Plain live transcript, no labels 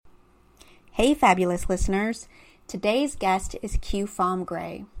Hey, fabulous listeners. Today's guest is Q Pham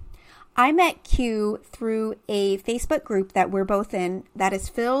Gray. I met Q through a Facebook group that we're both in that is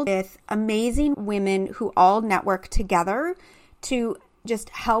filled with amazing women who all network together to just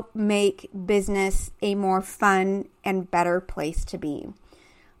help make business a more fun and better place to be.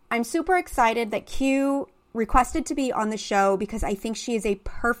 I'm super excited that Q requested to be on the show because I think she is a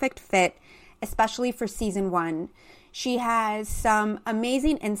perfect fit, especially for season 1. She has some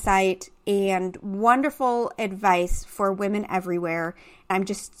amazing insight and wonderful advice for women everywhere. I'm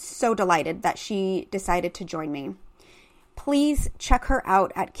just so delighted that she decided to join me. Please check her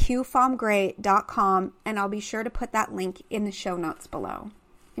out at qphamgray.com, and I'll be sure to put that link in the show notes below.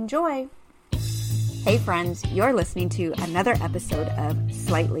 Enjoy! Hey friends, you're listening to another episode of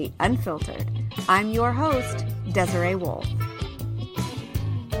Slightly Unfiltered. I'm your host, Desiree Wolf.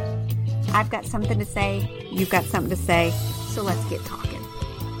 I've got something to say, you've got something to say, so let's get talking.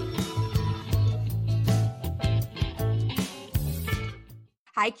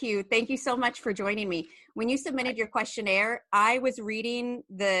 Hi, Q. Thank you so much for joining me. When you submitted your questionnaire, I was reading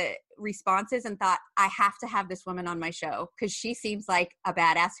the responses and thought, I have to have this woman on my show because she seems like a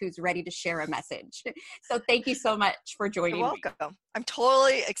badass who's ready to share a message. So thank you so much for joining You're me. welcome. I'm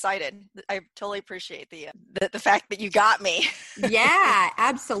totally excited. I totally appreciate the fact that you got me. Yeah,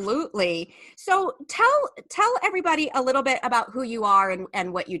 absolutely. So tell everybody a little bit about who you are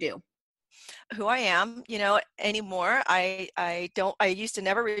and what you do. Who I am, anymore. I used to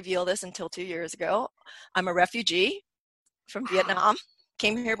never reveal this until 2 years ago. I'm a refugee from Vietnam.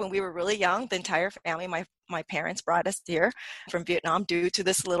 Came here when we were really young. The entire family, my parents brought us here from Vietnam due to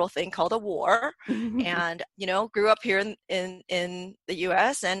this little thing called a war. And, grew up here in the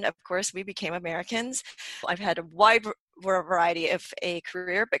U.S. And of course we became Americans. I've had a wide variety of a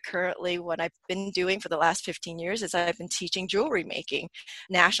career, but currently what I've been doing for the last 15 years is I've been teaching jewelry making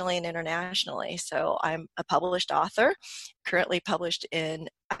nationally and internationally. So I'm a published author, currently published in,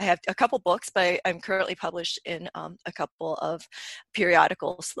 I have a couple books, but I'm currently published in a couple of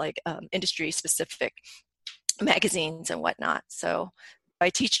periodicals, like industry specific magazines and whatnot. So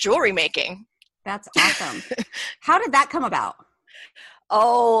I teach jewelry making. That's awesome. How did that come about?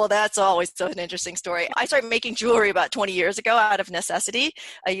 Oh, that's always an interesting story. I started making jewelry about 20 years ago out of necessity.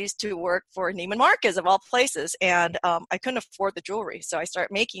 I used to work for Neiman Marcus of all places, and I couldn't afford the jewelry. So I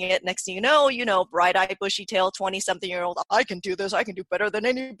started making it. Next thing you know, bright-eyed, bushy-tailed, 20-something-year-old, I can do this. I can do better than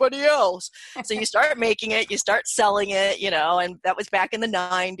anybody else. So you start making it, you start selling it, and that was back in the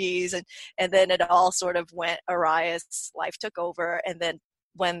 90s. And then it all sort of went awry as life took over. And then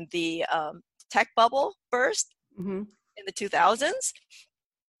when the tech bubble burst, in the 2000s,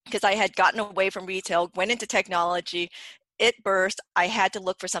 because I had gotten away from retail, went into technology, it burst. I had to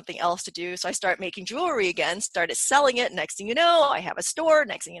look for something else to do. So I started making jewelry again, started selling it. Next thing you know, I have a store.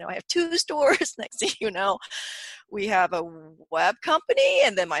 Next thing you know, I have 2 stores. Next thing you know, we have a web company,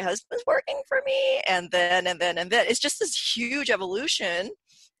 and then my husband's working for me. And then it's just this huge evolution.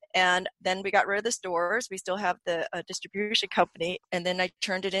 And then we got rid of the stores. We still have the distribution company. And then I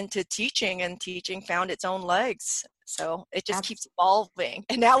turned it into teaching, and teaching found its own legs. So it just keeps evolving.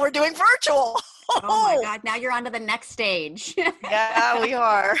 And now we're doing virtual. Oh my God. Now you're on to the next stage. Yeah, we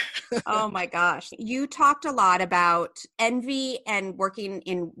are. Oh my gosh. You talked a lot about envy and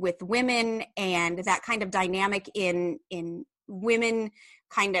working with women and that kind of dynamic in women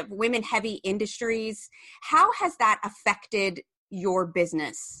heavy industries. How has that affected your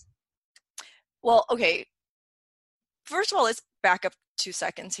business? Well, okay. First of all, let's back up 2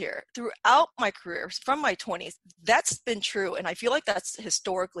 seconds here. Throughout my career, from my 20s, that's been true. And I feel like that's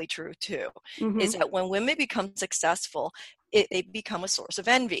historically true too, is that when women become successful, they become a source of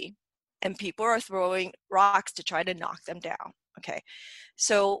envy, and people are throwing rocks to try to knock them down. Okay.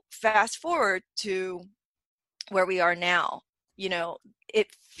 So fast forward to where we are now, it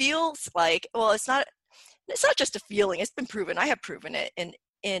feels like, well, it's not just a feeling. It's been proven. I have proven it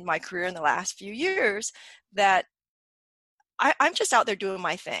in my career in the last few years that I'm just out there doing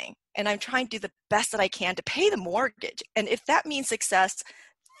my thing, and I'm trying to do the best that I can to pay the mortgage. And if that means success,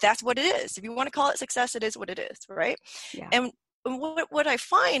 that's what it is. If you want to call it success, it is what it is, right? Yeah. And what I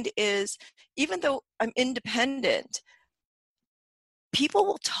find is, even though I'm independent, people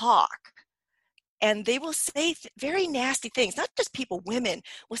will talk, and they will say very nasty things. Not just people, women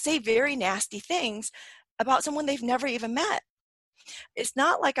will say very nasty things about someone they've never even met. It's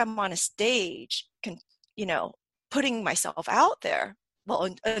not like I'm on a stage, putting myself out there.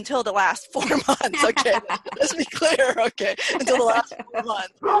 Well, until the last 4 months, okay? Let's be clear, okay? Until the last 4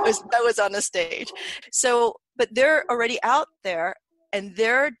 months, I was on the stage. So, but they're already out there, and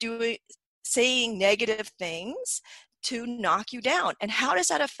they're saying negative things to knock you down. And how does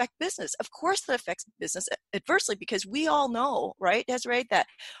that affect business? Of course that affects business adversely, because we all know, right, Desiree, that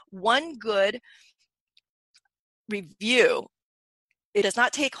one good review, it does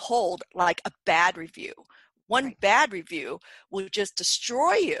not take hold like a bad review. One Right. bad review will just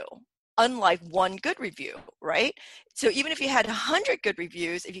destroy you, unlike one good review, right? So even if you had 100 good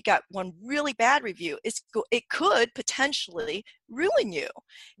reviews, if you got one really bad review, it could potentially ruin you.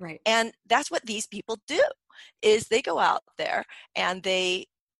 Right. And that's what these people do, is they go out there and they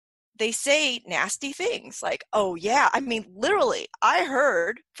say nasty things like, oh yeah, I mean, literally, I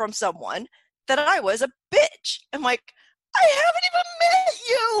heard from someone that I was a bitch. I'm like, I haven't even met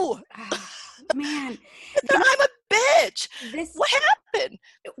you. Man, I'm a bitch. this, What happened?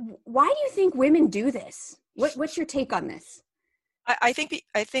 why do you think women do this? What's your take on this? I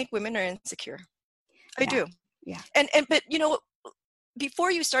think women are insecure. I do. Yeah. And but you know,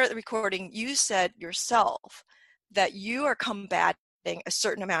 before you started the recording, you said yourself that you are combating a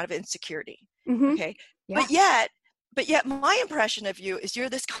certain amount of insecurity. Mm-hmm. Okay. Yeah. But yet my impression of you is you're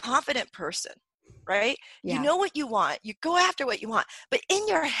this confident person, right? Yeah. You know what you want. You go after what you want. But in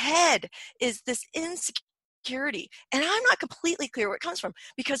your head is this insecurity. And I'm not completely clear where it comes from,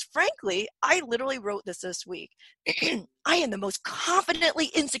 because frankly, I literally wrote this week. I am the most confidently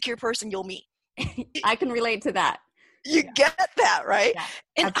insecure person you'll meet. I can relate to that. You get that, right? Yeah,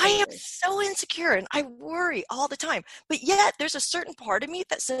 and absolutely. I am so insecure and I worry all the time. But yet there's a certain part of me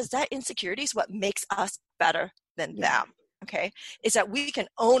that says that insecurity is what makes us better than them. Okay. Is that we can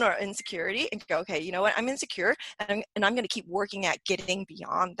own our insecurity and go, okay, you know what? I'm insecure and I'm going to keep working at getting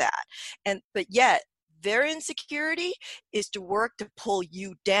beyond that. But yet their insecurity is to work to pull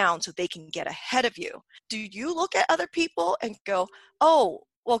you down so they can get ahead of you. Do you look at other people and go, oh,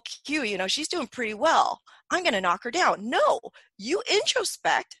 well, Q, you know, she's doing pretty well, I'm going to knock her down? No, you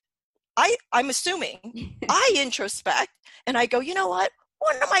introspect. I'm assuming I introspect and I go, you know what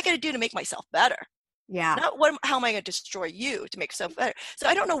am I going to do to make myself better? Yeah. Not how am I going to destroy you to make myself better? So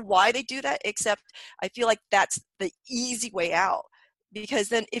I don't know why they do that, except I feel like that's the easy way out. Because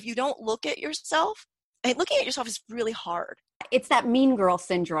then if you don't look at yourself, and looking at yourself is really hard. It's that mean girl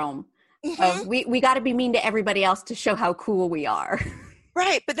syndrome of we got to be mean to everybody else to show how cool we are.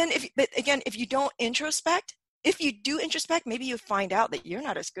 Right. But then if you don't introspect, if you do introspect, maybe you find out that you're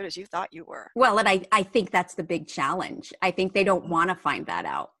not as good as you thought you were. Well, and I think that's the big challenge. I think they don't want to find that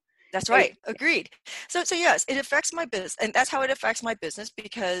out. That's right. Agreed. So yes, it affects my business, and that's how it affects my business,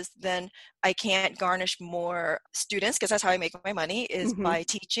 because then I can't garnish more students, because that's how I make my money is by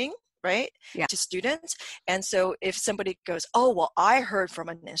teaching, right? Yeah. To students. And so if somebody goes, oh, well, I heard from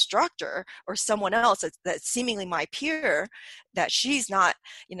an instructor or someone else that's seemingly my peer that she's not,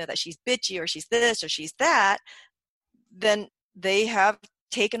 you know, that she's bitchy or she's this or she's that, then they have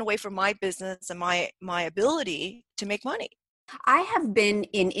taken away from my business and my ability to make money. I have been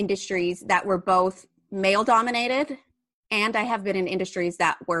in industries that were both male dominated, and I have been in industries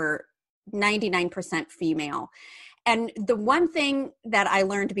that were 99% female. And the one thing that I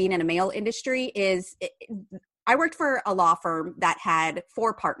learned being in a male industry is I worked for a law firm that had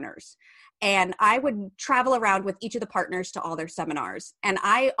 4 partners, and I would travel around with each of the partners to all their seminars. And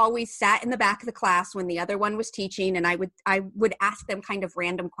I always sat in the back of the class when the other one was teaching, and I would ask them kind of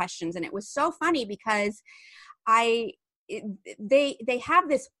random questions. And it was so funny because they have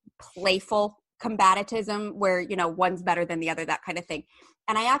this playful combativism where, you know, one's better than the other, that kind of thing.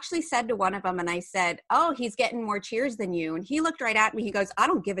 And I actually said to one of them, and I said, oh, he's getting more cheers than you. And he looked right at me. He goes, I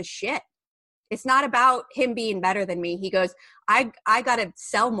don't give a shit. It's not about him being better than me. He goes, I got to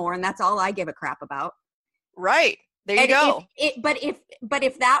sell more, and that's all I give a crap about. Right. There you go. But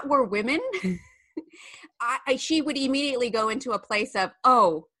if that were women, she would immediately go into a place of,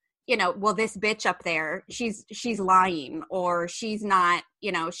 oh, you know, well, this bitch up there, she's lying, or she's not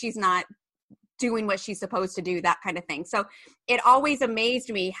doing what she's supposed to do, that kind of thing. So it always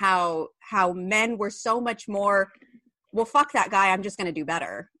amazed me how men were so much more, well, fuck that guy, I'm just going to do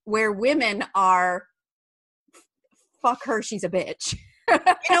better. Where women are, fuck her, she's a bitch. You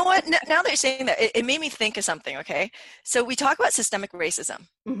know what? Now that you're saying that, it made me think of something, okay? So we talk about systemic racism,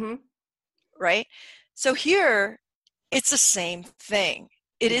 right? So here, it's the same thing.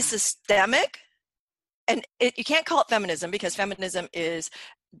 It is systemic, and you can't call it feminism, because feminism is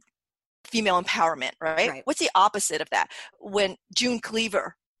female empowerment, right? What's the opposite of that? When June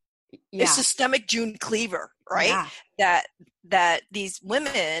Cleaver, it's systemic June Cleaver, right? That these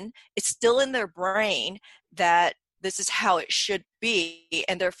women, it's still in their brain that this is how it should be,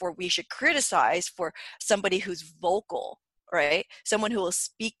 and therefore we should criticize for somebody who's vocal, right? Someone who will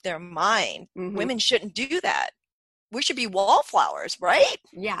speak their mind. Women shouldn't do that. we should be wallflowers, right?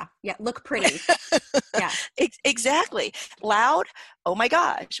 Yeah. Yeah. Look pretty. Yeah. Exactly. Loud. Oh my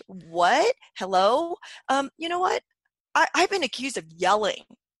gosh. What? Hello? You know what? I've been accused of yelling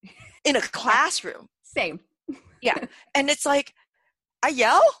in a classroom. Same. Yeah. And it's like, I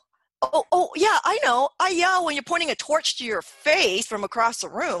yell? Oh, yeah, I know. I yell when you're pointing a torch to your face from across the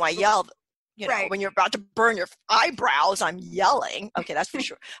room. I yell, Right. when you're about to burn your eyebrows, I'm yelling. Okay, that's for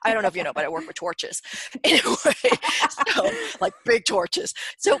sure. I don't know if you know, but I work with torches. Anyway, so like big torches.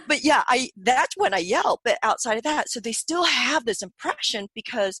 So, but yeah, that's when I yell. But outside of that, so they still have this impression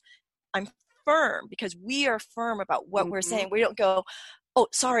because I'm firm, because we are firm about what we're saying. We don't go, oh,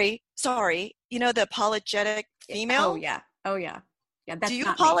 sorry. The apologetic female. Oh, yeah. Oh, yeah. Yeah, that's Do you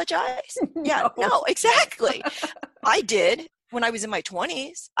not apologize? me. Yeah, no, exactly. I did when I was in my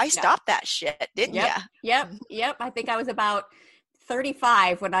 20s. I stopped that shit, didn't ya? Yep. I think I was about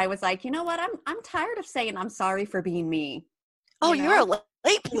 35 when I was like, you know what? I'm tired of saying I'm sorry for being me. Oh, you're a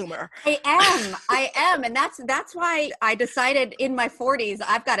late bloomer. I am. And that's why I decided in my 40s,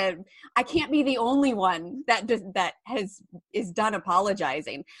 I can't be the only one that is done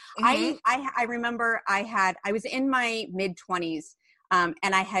apologizing. Mm-hmm. I remember I was in my mid 20s. And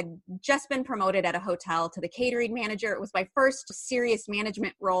I had just been promoted at a hotel to the catering manager. It was my first serious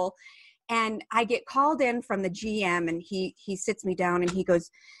management role. And I get called in from the GM, and he sits me down and he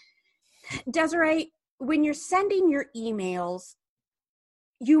goes, Desiree, when you're sending your emails,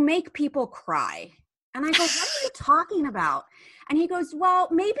 you make people cry. And I go, what are you talking about? And he goes, well,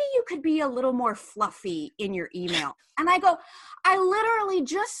 maybe you could be a little more fluffy in your email. And I go, I literally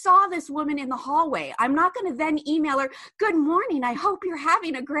just saw this woman in the hallway. I'm not going to then email her, good morning, I hope you're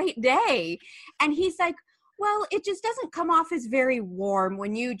having a great day. And he's like, well, it just doesn't come off as very warm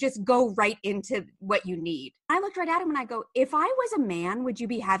when you just go right into what you need. I looked right at him and I go, if I was a man, would you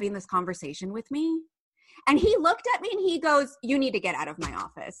be having this conversation with me? And he looked at me and he goes, you need to get out of my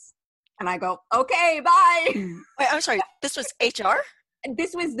office. And I go, okay, bye. Wait, I'm sorry. This was HR?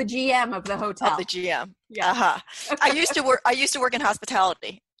 This was the GM of the hotel. Of the GM. Yeah. Uh-huh. I used to work in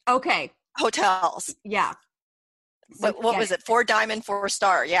hospitality. Okay. Hotels. Yeah. So, what was it? 4 diamond, 4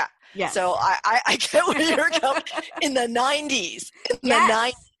 star. Yeah. Yes. So I get where you're coming in the 90s. The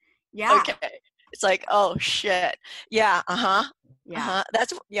 90s. Yeah. Okay. It's like, oh shit. Yeah. Uh-huh. Yeah.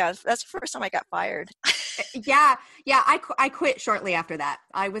 That's the first time I got fired. Yeah. I quit shortly after that.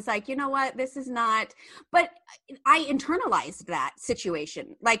 I was like, you know what? This is not, but I internalized that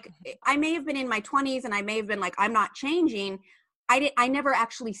situation. Like I may have been in my 20s and I may have been like, I'm not changing. I never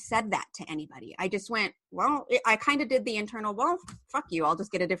actually said that to anybody. I just went, well, I kind of did the internal, well, fuck you. I'll just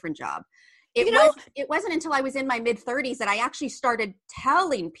get a different job. It wasn't until I was in my mid 30s that I actually started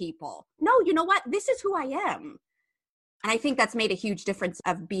telling people, no, you know what? This is who I am. And I think that's made a huge difference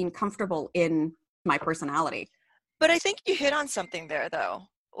of being comfortable in my personality. But I think you hit on something there, though,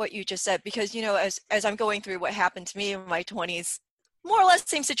 what you just said, because, as I'm going through what happened to me in my 20s, more or less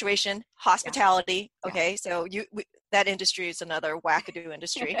same situation, hospitality. Yeah. Okay. So that industry is another wackadoo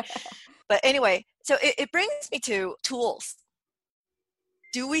industry. But anyway, so it brings me to tools.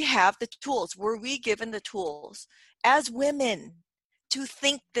 Do we have the tools? Were we given the tools as women to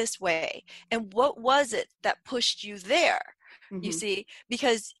think this way? And what was it that pushed you there? Mm-hmm. You see,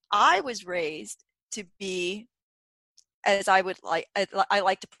 because I was raised to be, as I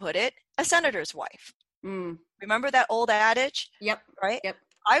like to put it, a senator's wife. Mm. Remember that old adage? Yep. Right? Yep.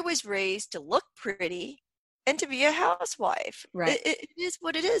 I was raised to look pretty and to be a housewife. Right. It is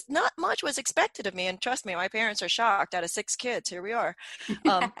what it is. Not much was expected of me. And trust me, my parents are shocked. Out of 6 kids, here we are.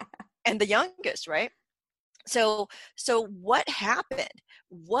 And the youngest, right? So what happened?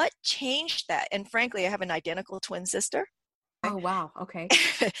 What changed that? And frankly, I have an identical twin sister. Oh, wow. Okay.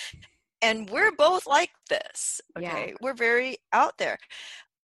 And we're both like this. Okay. Yeah. We're very out there.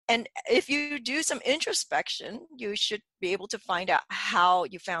 And if you do some introspection, you should be able to find out how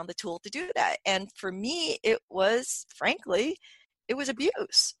you found the tool to do that. And for me, it was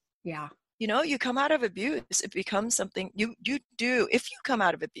abuse. Yeah. You come out of abuse, it becomes something you do. If you come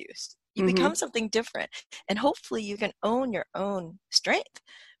out of abuse, you mm-hmm. become something different. And hopefully you can own your own strength.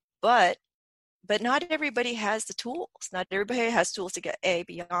 But not everybody has the tools. Not everybody has tools to get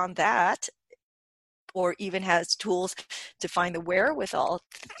beyond that, or even has tools to find the wherewithal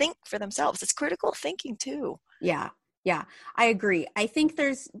to think for themselves. It's critical thinking too. Yeah. I agree. I think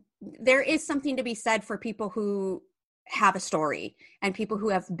there is something to be said for people who have a story and people who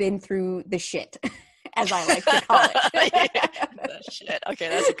have been through the shit, as I like to call it. The shit. Okay,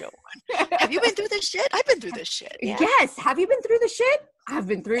 that's a good one. Have you been through this shit? I've been through this shit. Yeah. Yes. Have you been through the shit? I've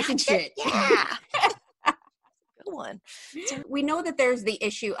been through some shit. Yeah. Good one. So we know that there's the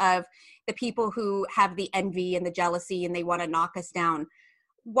issue of the people who have the envy and the jealousy and they want to knock us down.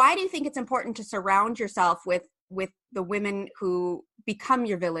 Why do you think it's important to surround yourself with the women who become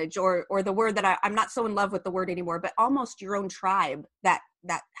your village, or the word that I'm not so in love with the word anymore, but almost your own tribe that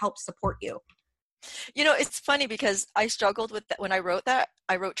helps support you? It's funny because I struggled with that when I wrote that.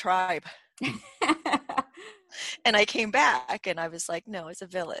 I wrote tribe. And I came back and I was like, no, it's a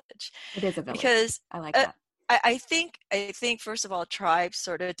village. It is a village. Because I like that. I think first of all, tribe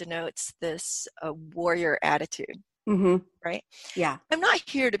sort of denotes this warrior attitude, right? Yeah. I'm not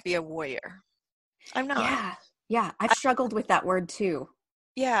here to be a warrior. I'm not. Yeah. I've struggled with that word too.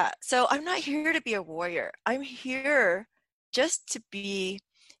 Yeah. So I'm not here to be a warrior. I'm here just to be,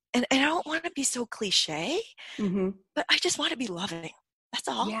 and I don't want to be so cliche, but I just want to be loving. That's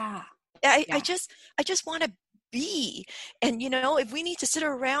all. Yeah. I just want to be. And if we need to sit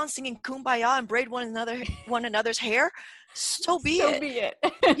around singing Kumbaya and braid one another's hair, so be it.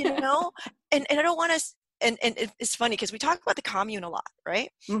 And I don't want to. And it's funny because we talk about the commune a lot, right?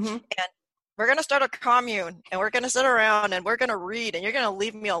 And we're going to start a commune and we're going to sit around and we're going to read and you're going to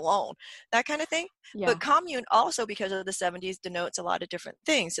leave me alone, that kind of thing. Yeah. But commune also, because of the 70s, denotes a lot of different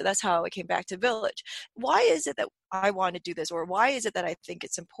things. So that's how it came back to village. Why is it that I want to do this, or why is it that I think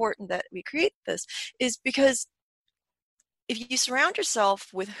it's important that we create this? Is because if you surround yourself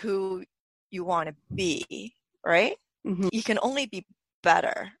with who you want to be, right, you can only be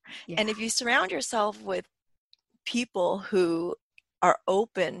better. Yeah. And if you surround yourself with people who are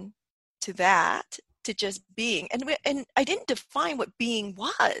open to that, to just being, and I didn't define what being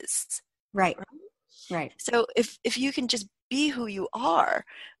was. Right. So if you can just be who you are,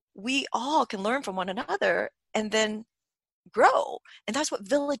 we all can learn from one another and then grow. And that's what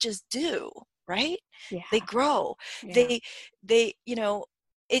villages do, right? Yeah. They grow. Yeah. They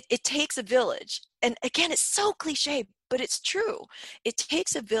it takes a village. And again, it's so cliche, but it's true. It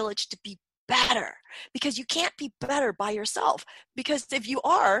takes a village to be better, because you can't be better by yourself. Because if you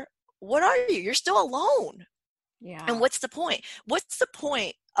are, what are you? You're still alone. Yeah. And what's the point? What's the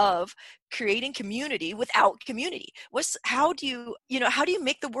point of creating community without community? How do you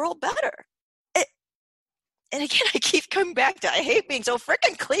make the world better? And again, I keep coming back to, I hate being so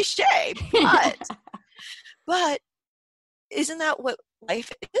freaking cliche, but isn't that what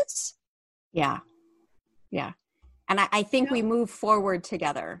life is? Yeah. Yeah. And I think we move forward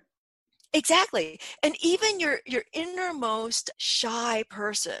together. Exactly. And even your innermost shy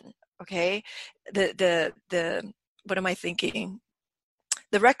person, okay, the what am I thinking?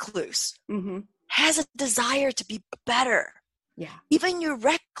 The recluse has a desire to be better. Yeah. Even your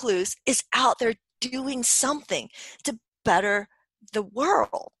recluse is out there doing something to better the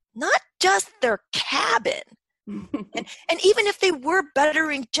world, not just their cabin. And even if they were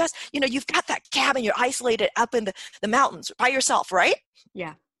bettering just, you've got that cabin, you're isolated up in the mountains by yourself, right?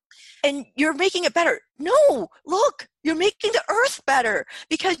 Yeah. And you're making it better. No, look, you're making the earth better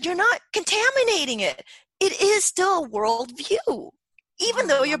because you're not contaminating it. It is still a world view, even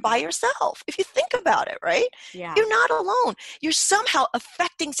though you're by yourself. If you think about it, right? Yeah. You're not alone. You're somehow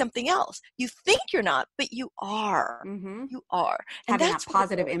affecting something else. You think you're not, but you are. You are. And having that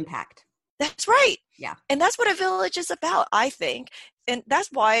positive impact. That's right. Yeah. And that's what a village is about, I think. And that's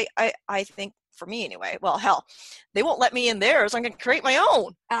why I think, for me anyway, well, hell, they won't let me in theirs. I'm going to create my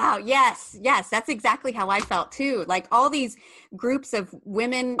own. Oh, yes. That's exactly how I felt too. Like all these groups of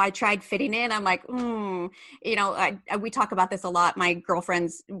women I tried fitting in. I'm like, we talk about this a lot. My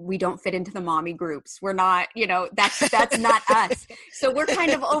girlfriends, we don't fit into the mommy groups. We're not, that's not us. So we're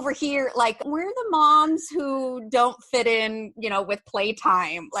kind of over here, like we're the moms who don't fit in, with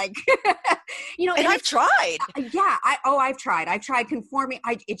playtime. Like, and I've tried. Yeah. I've tried. I've tried conforming.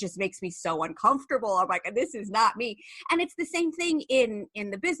 It just makes me so uncomfortable. I'm like, this is not me. And it's the same thing in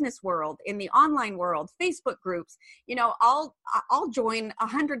the business world, in the online world, Facebook groups. I'll join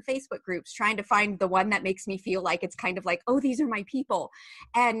 100 Facebook groups trying to find the one that makes me feel like it's kind of like, oh, these are my people.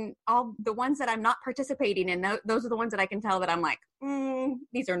 And the ones that I'm not participating in, those are the ones that I can tell that I'm like,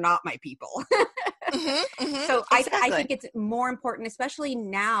 these are not my people. So exactly. I think it's more important, especially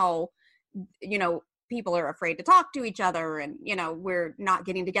now, people are afraid to talk to each other and, we're not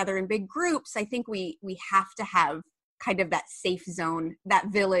getting together in big groups. I think we have to have kind of that safe zone, that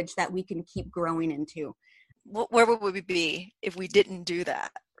village that we can keep growing into. Where would we be if we didn't do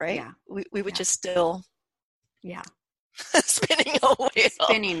that, right? Yeah. We would just still spinning a wheel.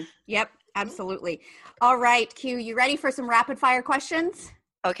 Spinning. Yep, absolutely. All right, Q, you ready for some rapid fire questions?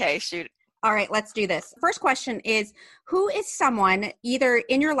 Okay, shoot. All right, let's do this. First question is, who is someone either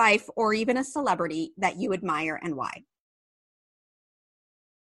in your life or even a celebrity that you admire and why?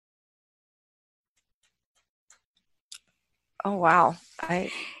 Oh, wow.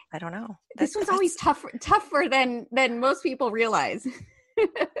 I don't know. This one's always tougher than most people realize.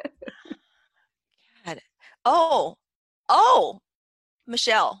 God.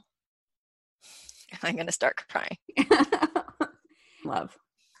 Michelle. I'm going to start crying. Love.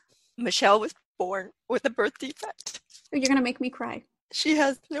 Michelle was born with a birth defect. You're going to make me cry. She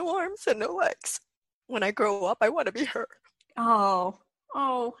has no arms and no legs. When I grow up, I want to be her. Oh,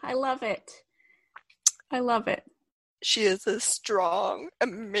 I love it. I love it. She is a strong,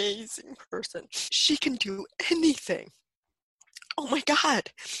 amazing person. She can do anything. Oh my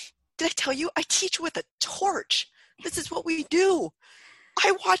God. Did I tell you? I teach with a torch. This is what we do.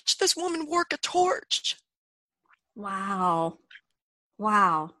 I watched this woman work a torch. Wow.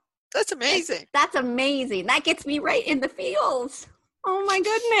 That's amazing. That's amazing. That gets me right in the feels. Oh my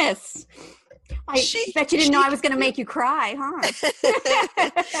goodness. I bet you didn't know I was going to make you cry, huh?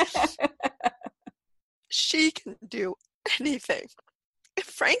 She can do anything. And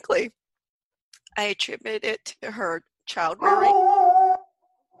frankly, I attribute it to her child rearing.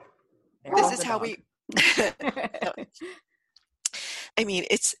 This is how we... I mean,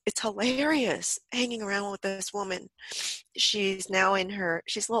 it's hilarious hanging around with this woman. She's a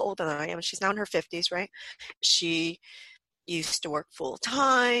little older than I am. She's now in her 50s, right? She used to work full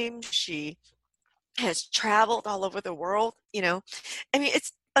time. She has traveled all over the world, you know. I mean,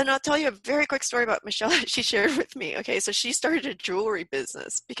 and I'll tell you a very quick story about Michelle that she shared with me. Okay, so she started a jewelry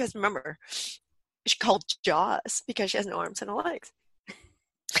business because, remember, she called Jaws because she has no arms and no legs.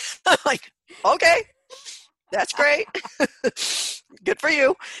 I'm like, okay, that's great. Good for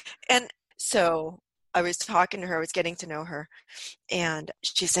you. And so I was talking to her, I was getting to know her, and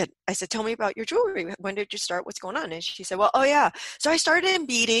I said, tell me about your jewelry. When did you start? What's going on? And she said, well, oh yeah. So I started in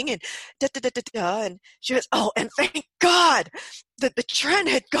beading and and she goes, oh, and thank God that the trend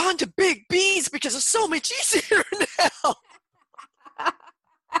had gone to big beads because it's so much easier now.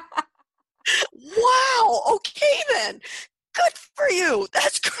 Wow. Okay then. Good for you.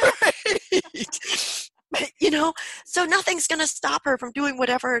 That's great. You know, so nothing's going to stop her from doing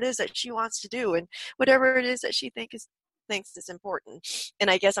whatever it is that she wants to do and whatever it is that she thinks is important. And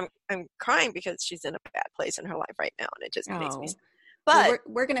I guess I'm crying because she's in a bad place in her life right now, and it just makes me. But well,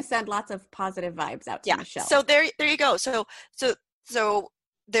 we're going to send lots of positive vibes out to Michelle. So there you go. So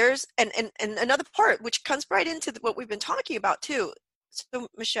there's and another part which comes right into what we've been talking about too. So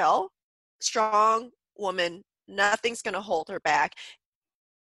Michelle, strong woman, nothing's going to hold her back.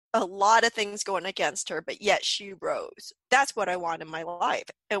 A lot of things going against her, but yet she rose. That's what I want in my life.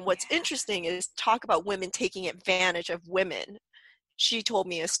 And what's interesting is talk about women taking advantage of women. She told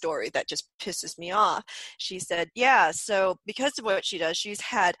me a story that just pisses me off. She said, yeah, so because of what she does, she's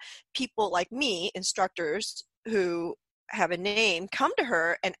had people like me, instructors who have a name, come to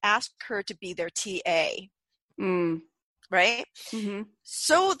her and ask her to be their TA. Right? Mm-hmm.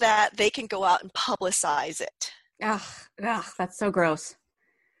 So that they can go out and publicize it. Ugh, that's so gross.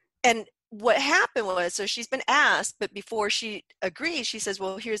 And what happened was, so she's been asked, but before she agrees, she says,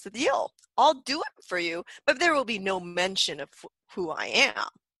 well, here's the deal. I'll do it for you, but there will be no mention of who I am.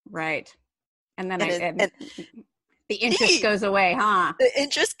 Right. And then the interest goes away, huh? The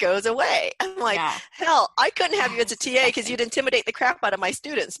interest goes away. I'm like, hell, I couldn't have you as a TA because you'd intimidate the crap out of my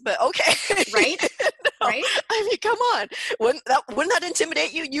students, but okay. Right? Right? I mean, come on. Wouldn't that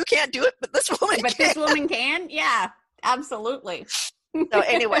intimidate you? You can't do it, but this woman can. But this woman can? Yeah, absolutely. So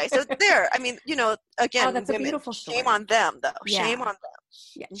anyway, so there, I mean, you know, again, that's women, a beautiful story. Shame on them, though. Yeah. Shame on them.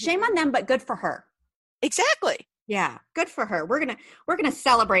 Yeah. Shame on them, but good for her. Exactly. Yeah, good for her. We're gonna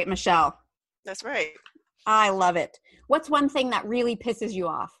celebrate Michelle. That's right. I love it. What's one thing that really pisses you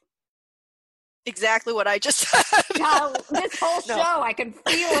off? Exactly what I just said. This whole show, I can feel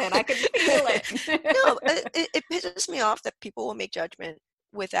it. No, it pisses me off that people will make judgment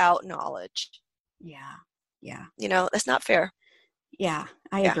without knowledge. Yeah. You know, that's not fair. Yeah,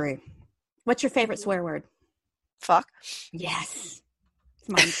 I agree. What's your favorite swear word? Fuck. Yes. It's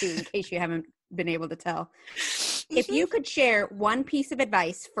mine too, in case you haven't been able to tell. If you could share one piece of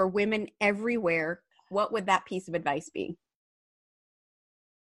advice for women everywhere, what would that piece of advice be?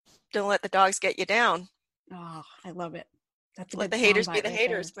 Don't let the dogs get you down. Oh, I love it. That's let the haters be the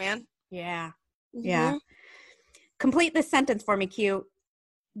haters, man. Yeah. Mm-hmm. Yeah. Complete this sentence for me, Q.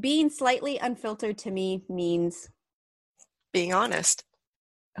 Being slightly unfiltered to me means being honest.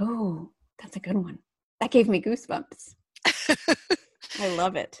 Oh, that's a good one. That gave me goosebumps. I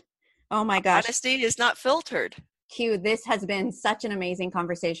love it. Oh my gosh. Honesty is not filtered. Q, this has been such an amazing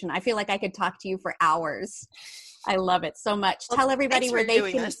conversation. I feel like I could talk to you for hours. I love it so much. Well, tell everybody where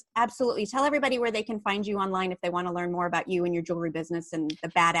they can absolutely tell everybody where they can find you online if they want to learn more about you and your jewelry business and the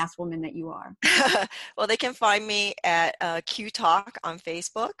badass woman that you are. Well, they can find me at Q Talk on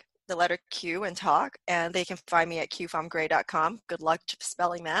Facebook, the letter Q and Talk, and they can find me at qfomgray.com. Good luck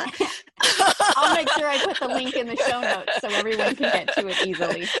spelling that. I'll make sure I put the link in the show notes so everyone can get to it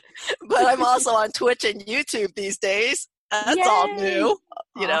easily. But I'm also on Twitch and YouTube these days. That's Yay! all new.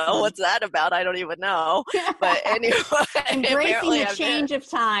 You Awesome. know, what's that about? I don't even know. But anyway. Embracing the change of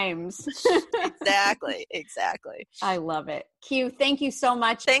times. Exactly. I love it. Q, thank you so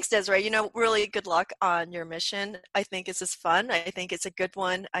much. Thanks, Desiree. You know, really good luck on your mission. I think this is fun. I think it's a good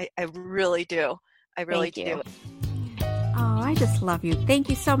one. I really do. I really do. Oh, I just love you. Thank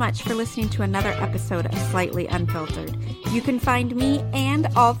you so much for listening to another episode of Slightly Unfiltered. You can find me and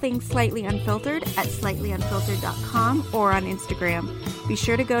all things Slightly Unfiltered at slightlyunfiltered.com or on Instagram. Be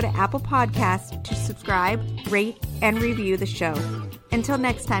sure to go to Apple Podcasts to subscribe, rate, and review the show. Until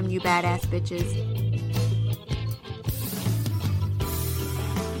next time, you badass bitches.